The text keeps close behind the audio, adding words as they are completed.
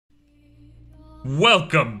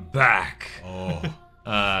Welcome back. Oh.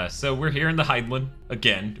 So we're here in the Heidland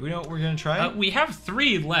again. Do we know what we're gonna try? We have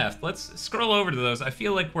 3 left. Let's scroll over to those. I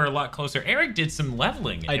feel like we're a lot closer. Eric did some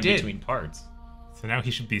leveling in between parts. So now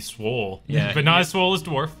he should be swole. Yeah, but not as swole as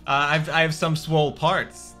Dwarf. I have some swole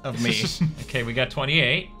parts of me. Okay, we got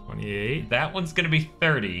 28. 28. That one's gonna be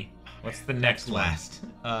 30. What's the next one? Last.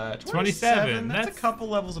 27. That's a couple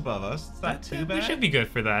levels above us. It's not too bad. We should be good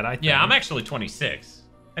for that, I think. Yeah, I'm actually 26.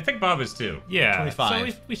 I think Bob is too. Yeah. 25.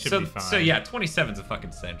 So we should be fine. So yeah, 27's a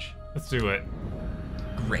fucking cinch. Let's do it.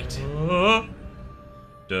 Great. Oh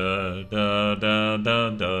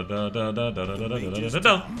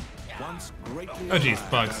jeez,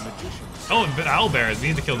 bugs. Oh, and owlbears. We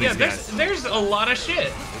need to kill these guys. There's a lot of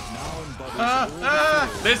shit.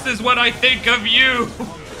 This is what I think of you.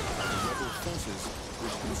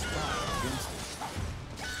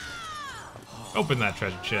 Open that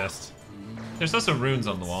treasure chest. There's also runes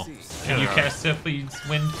on the wall. Can you cast Sifley's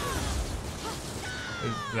Wind?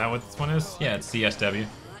 Is that what this one is? Yeah, it's CSW.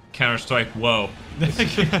 Counter-Strike, whoa.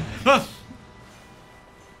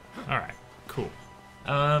 Alright, cool.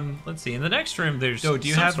 Let's see. In the next room, there's So, do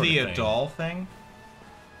you some have sort of the thing. doll thing?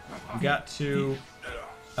 You got to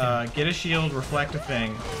get a shield, reflect a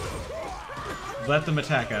thing, let them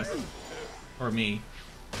attack us. Or me.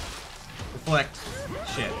 Reflect.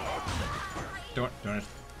 Shit. Don't.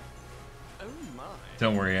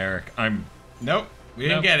 Don't worry, Eric. Nope. We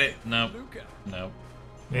didn't get it. Nope. Nope.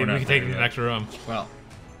 Maybe we can take it to the next room. Well.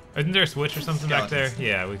 Isn't there a switch or something back there?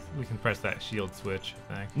 Skeletons. Yeah, we can press that shield switch,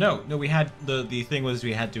 I think. No, we had the thing was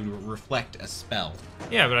we had to reflect a spell.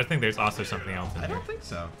 Yeah, but I think there's also something else in I here. don't think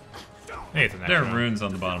so. Hey, it's the next There are room. runes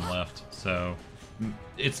on the bottom left, so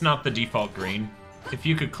it's not the default green. If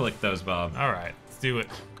you could click those, Bob. Alright, let's do it.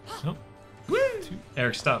 Oh.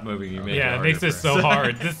 Eric, stop moving. You made Yeah, it harder makes for this us. so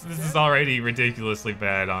hard. This is already ridiculously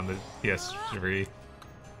bad on the PS3.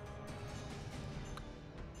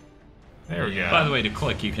 There we go. By the way, to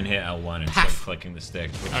click, you can hit L1 instead of clicking the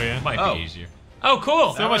stick, which Oh, yeah? might Oh. be easier. Oh,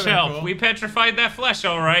 cool! So much would've been help. cool. We petrified that flesh,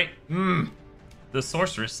 all right. The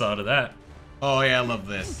sorceress thought of that. Oh yeah, I love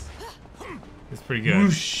this. It's pretty good.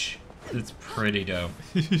 Whoosh. It's pretty dope.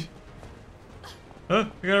 Huh?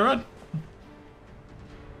 We gotta run.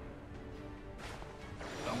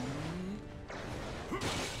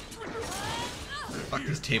 Fuck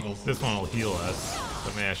these tables. This one will heal us,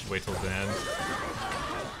 but maybe I should wait till the end.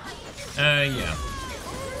 Yeah.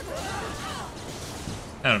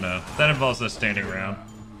 I don't know. That involves us standing around.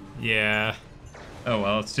 Yeah. Oh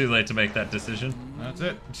well, it's too late to make that decision. That's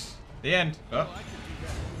it. The end. Oh.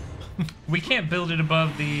 We can't build it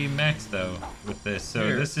above the max though with this, so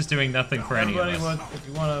Here. this is doing nothing for any of Everybody us. if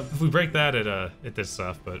you wanna. If we break that, it does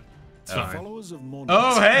stuff, but it's fine.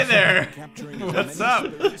 Oh, hey there. What's up?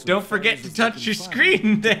 Don't forget to touch your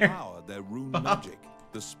screen there.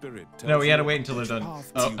 No, we gotta wait until they're done.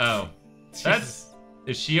 Oh.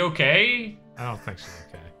 Is she okay? I don't think she's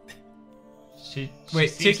okay. She Wait,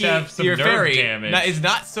 seems to have Tiki, some your nerve fairy damage. is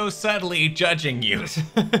not so subtly judging you.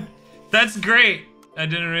 That's great. I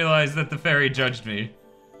didn't realize that the fairy judged me.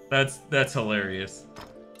 That's hilarious.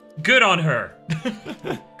 Good on her.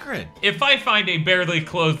 Good. If I find a barely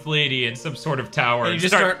clothed lady in some sort of tower And and you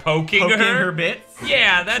just start poking her, bits.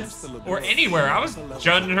 yeah, that's or anywhere. I was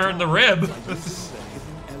judging her in the rib.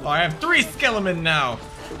 Oh, I have 3 skeleton now.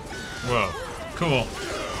 Whoa. Cool.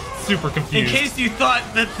 Super In confused. case you thought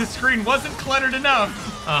that the screen wasn't cluttered enough,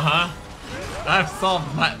 Uh-huh. I've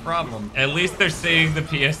solved that problem. At least they're seeing the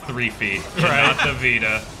PS3 feed, not the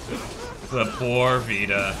Vita. The poor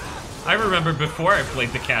Vita. I remember before I played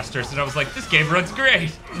the casters and I was like, this game runs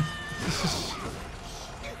great.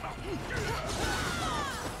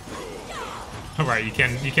 Alright, you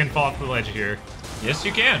can fall off the ledge here. Yes,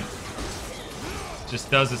 you can. Just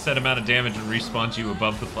does a set amount of damage and respawns you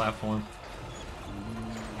above the platform.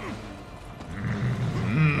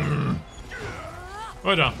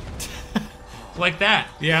 Oh no. Like that.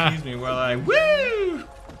 Yeah. Excuse me while I woo.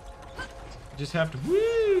 Just have to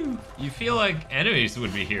woo. You feel like enemies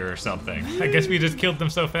would be here or something. I guess we just killed them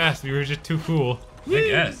so fast. We were just too cool. I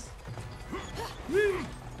guess. Did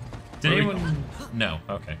anyone? No.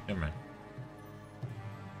 Okay, never mind.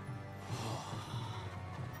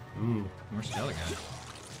 Ooh, more skeleton guy.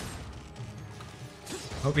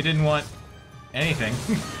 Hope he didn't want anything.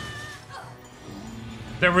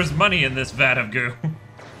 There was money in this vat of goo.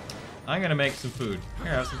 I'm gonna make some food.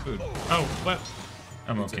 Here, have some food. Oh, what?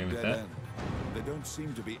 I'm okay with that. There don't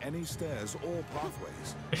seem to be any stairs or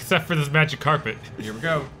pathways. Except for this magic carpet. Here we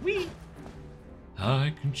go. Whee!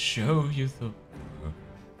 I can show you the.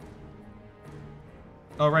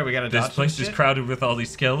 Oh right, we gotta This dodge place some is shit? crowded with all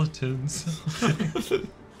these skeletons.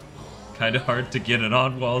 kind of hard to get it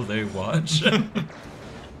on while they watch.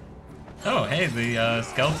 Oh, hey, the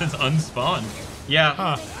skeleton's unspawned. Yeah,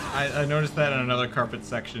 Huh. I noticed that in another carpet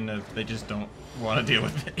section. They just don't want to deal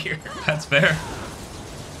with it here. That's fair.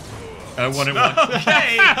 I wouldn't want.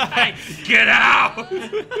 Okay. Hey, get out!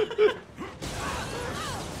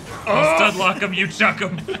 I'll stud lock him, you chuck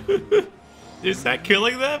him. Is that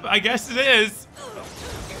killing them? I guess it is.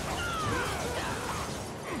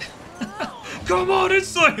 Come on and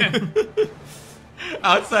slam!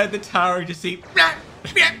 Outside the tower, you just see.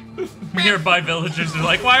 Nearby villagers are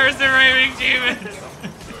like, why is there raving demons?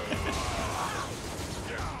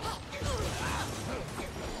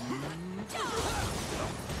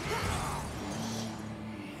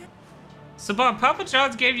 So Bob, Papa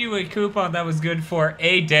John's gave you a coupon that was good for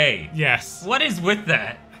a day. Yes. What is with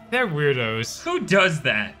that? They're weirdos. Who does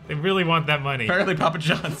that? They really want that money. Apparently, Papa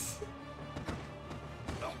John's.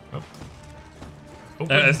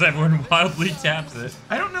 Open. As everyone wildly taps it.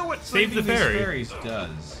 I don't know what Save saving the these ferry. fairies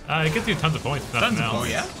does. It gets you tons of points, if nothing Tons of else.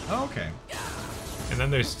 points. Yeah. Oh, okay. And then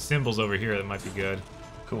there's symbols over here that might be good.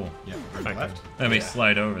 Cool. Yeah. If I can- Left. Let me Yeah.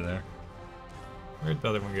 slide over there. Where'd the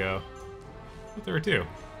other one go? But there were two.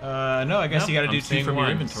 No, I guess you got to Nope, do I'm two seeing from your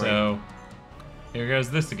one, inventory. So here goes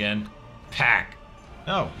this again. Pack.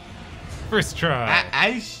 Oh. First try.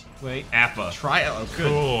 Wait. Appa. Try. Oh, good.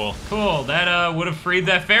 Cool. Cool. That would have freed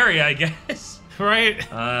that fairy, I guess. Right?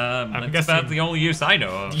 That's guessing- about the only use I know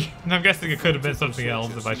of. And I'm guessing it could have been something else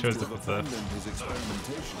if I chose to put the... Abandoned his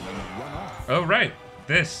experimentation and run off. Oh right,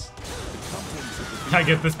 this. The contents of the I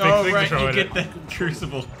get this big Oh, thing right. to throw You at get it. the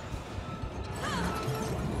crucible.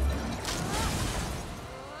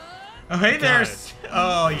 Oh, hey there. Got it.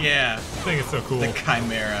 Oh, yeah. I think it's so cool. The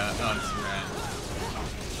Chimera. Oh, it's rad.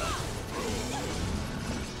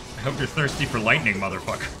 I hope you're thirsty for lightning,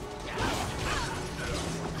 motherfucker.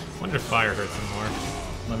 Wonder if fire hurts him more.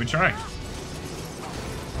 Let me try.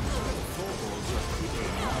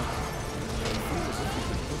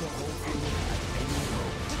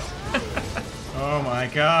 Oh, my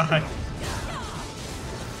God.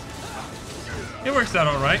 It works out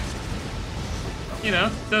all right. You know,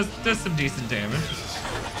 does some decent damage.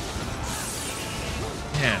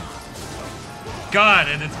 Man. God,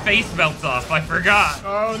 and its face melts off. I forgot.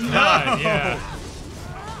 Oh, no. God, yeah.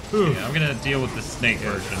 Ooh. Yeah, I'm gonna deal with the snake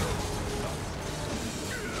version.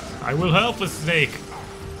 I will help the snake.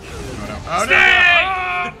 Oh,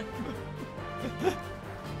 Snake! no.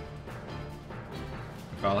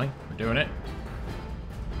 Falling. We're doing it.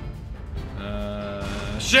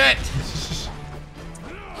 Shit!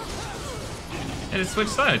 And it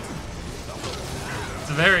switched sides. It's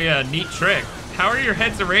a very neat trick. How are your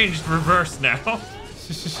heads arranged reverse now?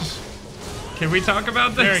 Can we talk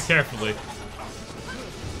about this? Very carefully.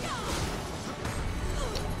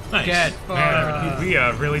 Nice. Get Man, we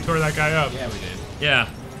really tore that guy up. Yeah, we did. Yeah.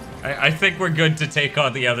 I think we're good to take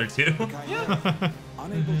on the other two.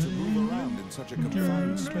 unable to move around in such a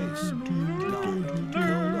confined space.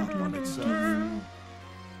 Curled up on itself.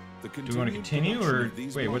 Do we want to continue, or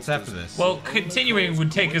wait? What's after this? Well, continuing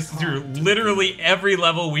would take us through literally every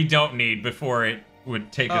level we don't need before it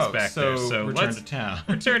would take us back there. So return let's to town.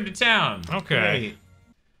 return to town. Okay. Great.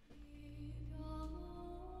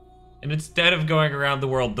 And instead of going around the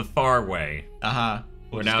world the far way, We'll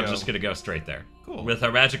we're now just gonna go straight there. Cool. With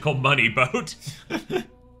our magical money boat.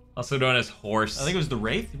 Also known as horse. I think it was the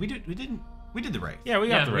Wraith. We did the Wraith. Yeah, we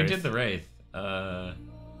got the we Wraith. did the Wraith. The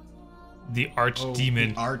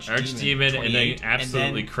Archdemon. Archdemon and then 28, absolutely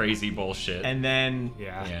and then, crazy bullshit. and then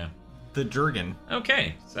Yeah. yeah. the Durgan.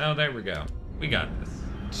 Okay, so there we go. We got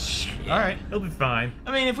this. All right. He'll be fine.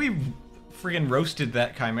 I mean, if we friggin' roasted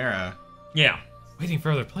that Chimera, Yeah. Waiting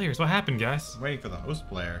for other players. What happened, guys? waiting for the host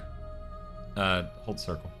player. Hold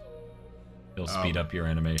circle. It'll speed up your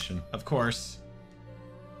animation. Of course.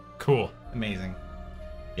 Cool. Amazing.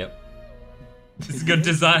 Yep. This is good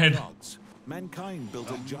design. Gods, mankind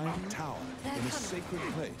built a giant tower in a sacred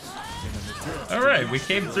place. In an attempt All right, we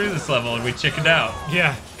came through this level and we chickened out.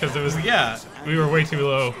 Yeah, because it was. Yeah. We were way too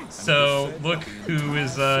low. So look who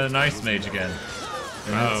is an ice mage again.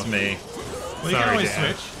 And that's me. Well, you can Sorry, always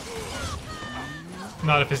Dad. switch.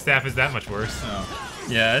 Not if his staff is that much worse. Oh.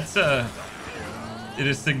 Yeah, it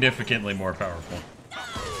is significantly more powerful.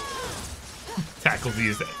 Tackle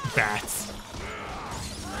these bats.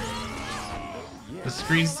 The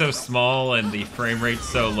screen's so small and the frame rate's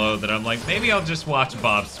so low that I'm like, maybe I'll just watch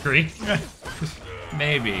Bob's screen.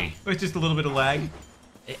 Maybe. It's just a little bit of lag.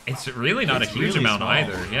 It's really not It's a huge really amount small.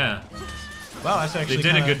 either, yeah. Wow, that's actually They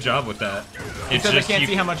did a kinda- good job with that. It's Because I just can't you-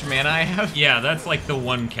 see how much mana I have. Yeah, that's like the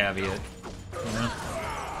one caveat. You know?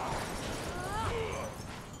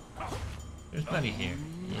 There's money here.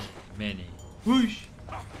 Yeah. Many. Whoosh.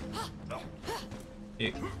 Yeah.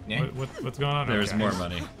 What's going on? There's Okay. more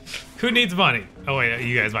money. Who needs money? Oh wait,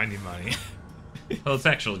 you guys might need money. Well, it's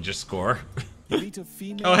actually just score. Meet a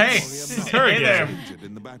female Oh, hey. warrior Hey man there. injured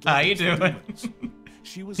in the Battle How of you the doing? Titans.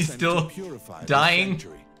 She was He's sent still to purify the dying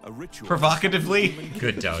sanctuary, a ritual provocatively. to stop the demon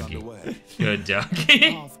Good kings doggy. underway. Good What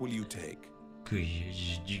doggy. path will you take?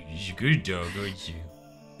 Good dog, aren't you?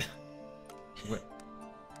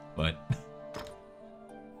 What?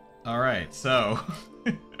 All right, so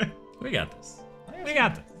We got this. We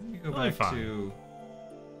got this. let me go We'll be back fine. to.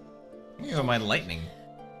 Let me go my lightning.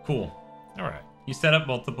 Cool. All right. You set up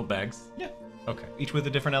multiple bags. Yeah. Okay. Each with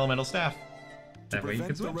a different elemental staff. That way you can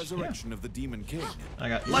Prevent the switch. resurrection of the demon king. I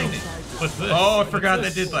got lightning. What's this? Oh, I forgot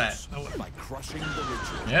that did that. By crushing the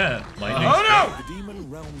ritual. Yeah. Lightning. Oh The demon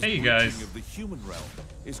realm's Hey, you breaching guys. of the human realm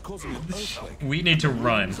is causing an earthquake. We need to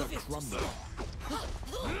run. Are crumbling.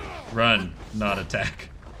 Run, not attack.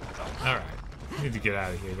 All right. We need to get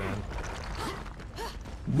out of here then.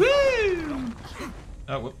 Woo!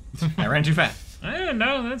 Oh, whoop. I ran too fast.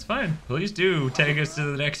 No, that's fine. Please do take us to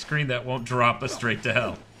the next screen that won't drop us straight to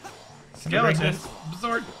hell. Skeleton.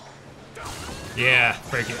 Sword. Yeah,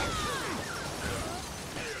 break it.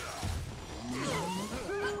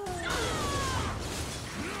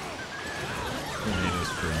 Tornadoes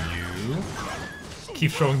for you.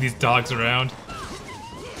 Keep throwing these dogs around.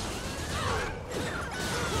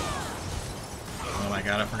 Oh my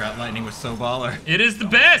god, I forgot lightning was so baller. It is the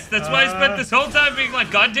best. That's why I spent this whole time being like,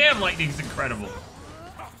 God damn, lightning's incredible.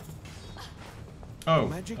 Oh,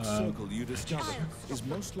 The magic circle you discovered is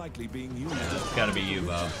most likely being used as It's gotta be you,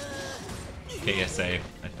 Bob. KSA,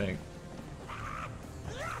 I think.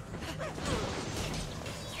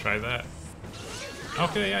 Let's try that.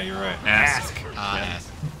 Okay, yeah, you're right. Ask. ask.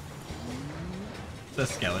 The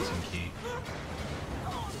skeleton key.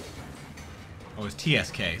 Oh, it's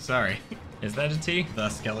TSK. Sorry. Is that a T? The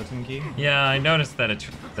skeleton key. Yeah, I noticed that it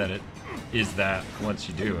is that once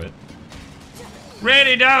you do it.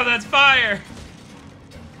 Randy, no, that's fire!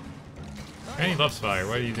 Randy loves fire.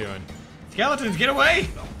 What are you doing? Skeletons, get away!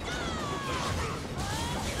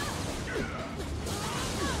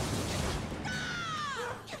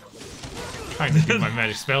 Trying to do my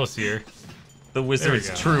magic spells here. The wizard's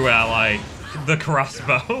go. true ally, the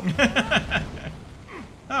crossbow.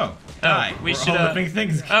 Oh, die. we We're should, all living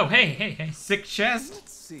things. Oh, hey. Sick chest.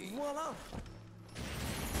 see.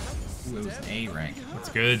 Ooh, it was an A rank. That's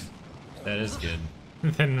good. That is good.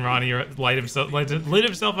 Then Ronnie lit himself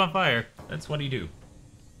on fire. That's what he do.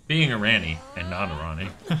 Being a Ranny and not a Ronnie.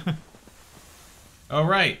 Oh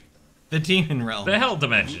right, the demon realm. The hell You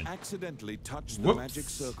dimension. accidentally touched the Whoops. magic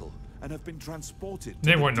circle and have been transported. to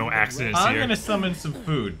There the weren't no demon accidents I'm here. gonna summon some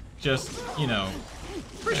food, just you know,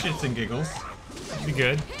 for shits and giggles. Be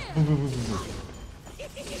good. Boo, boo, boo, boo,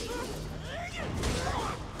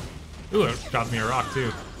 boo. Ooh, it dropped me a rock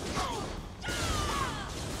too.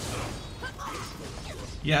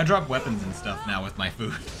 Yeah, I drop weapons and stuff now with my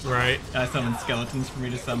food. Right. I summon skeletons for me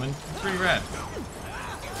to summon. It's pretty rad.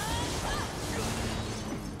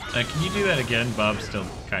 Can you do that again? Bob still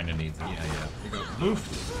kind of needs it. Yeah. We go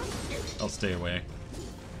boofed. I'll stay away.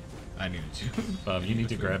 I needed to. Bob, you need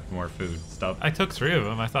to grab more food. Stop. I took 3 of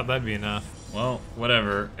them. I thought that'd be enough. Well,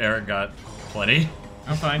 whatever. Eric got plenty.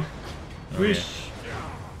 I'm fine. Oh, Wish.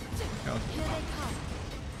 yeah.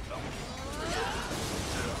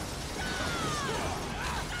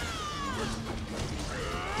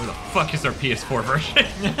 Where the fuck is our PS4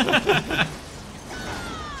 version?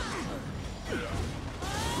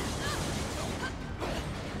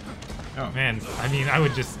 Oh Man, I mean, I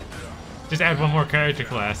would just add one more character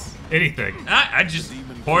class. Anything. I just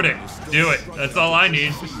hoard it. Do it. That's all I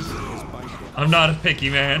need. I'm not a picky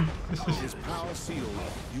man. His power sealed.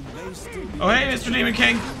 You may still be Oh hey, Mr. Demon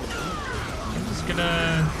King. I'm just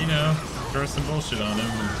gonna, you know, throw some bullshit on him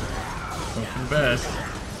and hope for the best.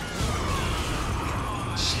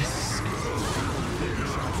 Jesus.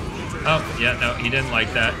 Oh, yeah, no, he didn't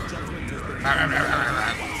like that.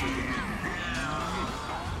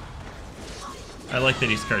 I like that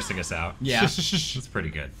he's cursing us out. Yeah. It's pretty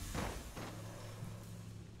good.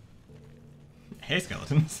 Hey,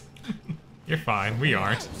 skeletons. You're fine. We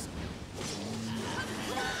aren't.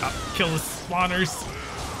 Kill the spawners.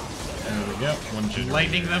 There we go. One generator.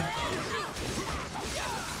 Lightning them.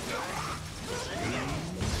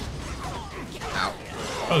 Ow.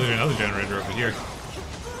 Oh, there's another generator over here.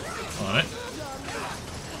 On it.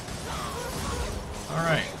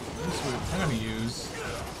 Alright. I'm gonna use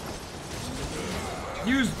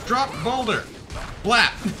drop boulder.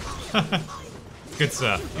 Blap. Good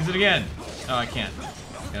stuff. Use it again. Oh, I can't.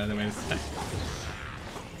 Got another way to say.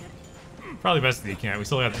 Probably best that you can't. We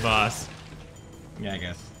still got the boss. Yeah, I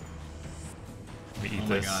guess. We eat Oh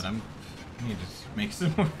this. my god, I need to make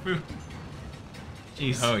some more food.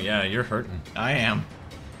 Jeez. Oh yeah, you're hurting. I am.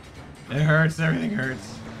 It hurts, everything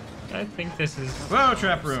hurts. I think this is... Whoa,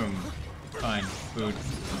 trap room. Fine, food.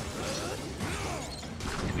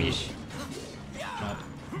 Fish. Not.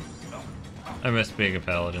 I miss being a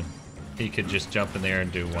paladin. He could just jump in there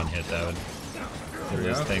and do one hit. That would do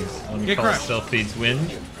those things. One Get call crushed. self feeds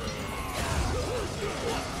wind.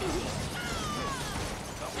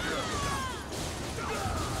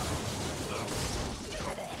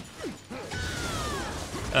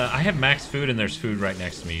 I have max food and there's food right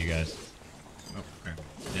next to me, you guys. Oh, okay.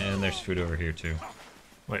 And there's food over here too.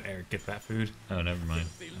 Wait, Eric, get that food. Oh, never mind.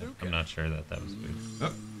 I'm not sure that was food.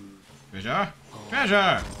 Oh. Treasure!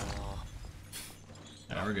 Treasure!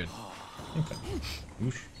 Yeah, we're good. Okay.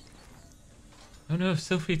 Oosh. Oh no,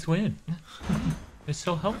 Sylphites win. It's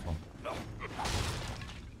so helpful.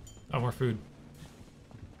 Oh, more food.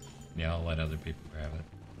 Yeah, I'll let other people grab it.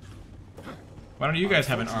 Why don't you guys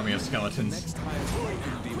have an army of skeletons?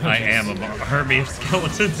 I am an army of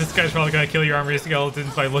skeletons. This guy's probably gonna kill your army of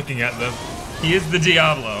skeletons by looking at them. He is the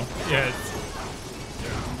Diablo. Yeah, it's...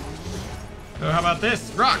 So how about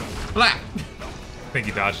this? Rock! Black! I think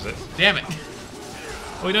he dodges it. Damn it!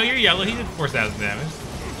 Oh, no, you're yellow. He did 4,000 damage.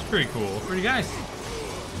 It's pretty cool. Pretty nice.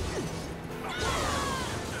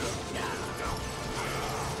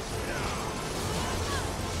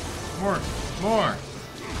 More! More!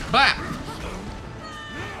 Blah!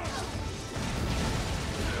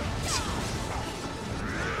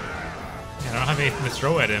 Yeah, I don't have anything to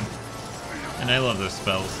throw at him. And I love those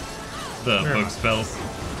spells. The Sure. book spells.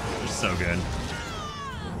 They're so good.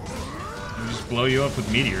 They just blow you up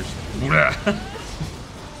with meteors.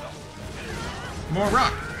 More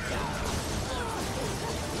rock!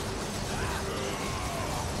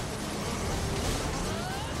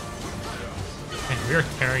 And we're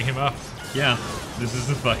tearing him up. Yeah, this is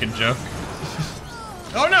a fucking joke.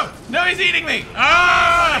 Oh no! No, he's eating me!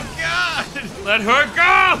 Ah! God! Let her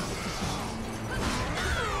go!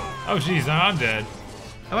 Oh, jeez, I'm dead.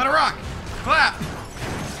 How about a rock? Clap!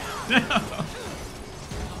 No!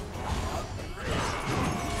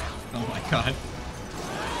 Oh my god.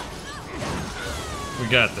 We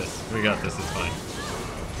got this. We got this. It's fine.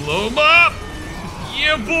 Blow him up!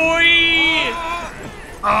 Yeah, boy!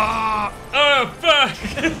 Ah! Oh,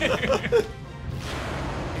 fuck! In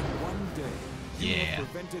one day, you Yeah. have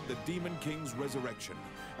prevented the Demon King's resurrection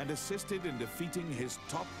and assisted in defeating his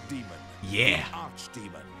top demon, Yeah. the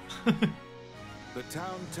Archdemon. The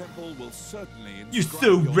town temple will certainly You're inscribe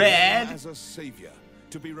so your rad. name as a savior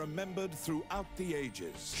to be remembered throughout the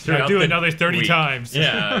ages. Now do the another 30 week. times.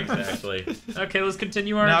 Yeah, exactly. Okay, let's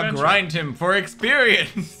continue our Now adventure. grind him for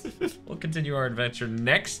experience! We'll continue our adventure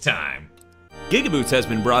next time. GigaBoots has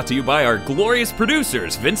been brought to you by our glorious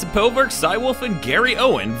producers, Vincent Poverk, Cywolf, and Gary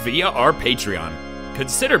Owen via our Patreon.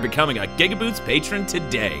 Consider becoming a GigaBoots patron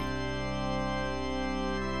today.